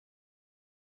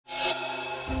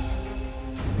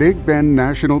Big Bend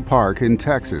National Park in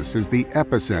Texas is the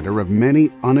epicenter of many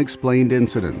unexplained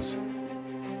incidents.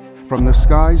 From the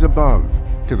skies above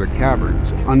to the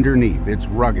caverns underneath its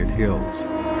rugged hills.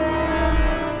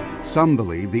 Some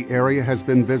believe the area has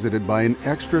been visited by an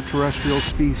extraterrestrial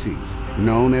species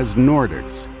known as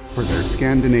Nordics for their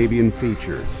Scandinavian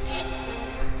features.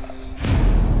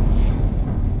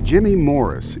 Jimmy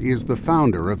Morris is the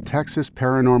founder of Texas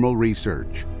Paranormal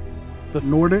Research. The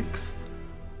Nordics,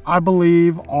 I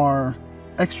believe, are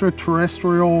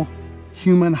extraterrestrial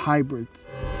human hybrids.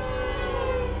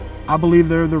 I believe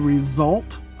they're the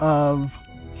result of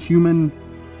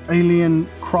human-alien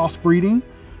crossbreeding.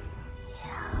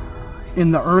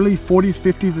 In the early 40s,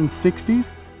 50s, and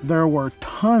 60s, there were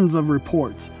tons of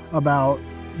reports about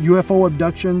UFO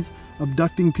abductions,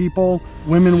 abducting people.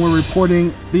 Women were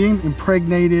reporting being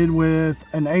impregnated with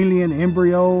an alien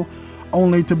embryo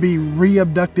only to be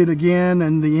re-abducted again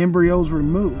and the embryos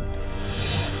removed.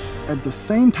 At the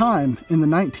same time, in the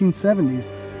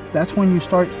 1970s, that's when you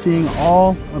start seeing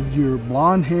all of your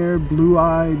blonde-haired,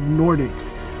 blue-eyed Nordics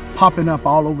popping up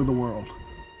all over the world.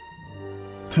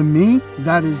 To me,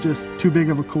 that is just too big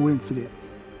of a coincidence.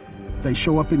 They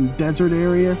show up in desert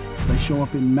areas, they show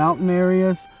up in mountain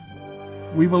areas.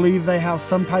 We believe they have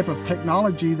some type of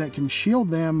technology that can shield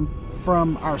them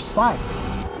from our sight.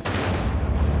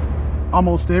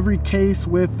 Almost every case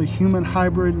with the human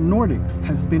hybrid Nordics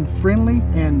has been friendly,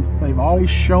 and they've always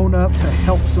shown up to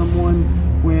help someone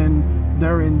when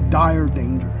they're in dire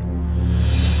danger.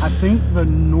 I think the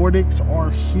Nordics are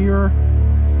here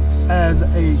as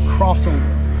a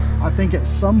crossover. I think at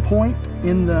some point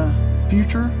in the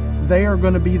future, they are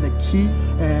going to be the key,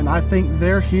 and I think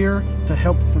they're here to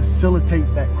help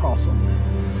facilitate that crossover.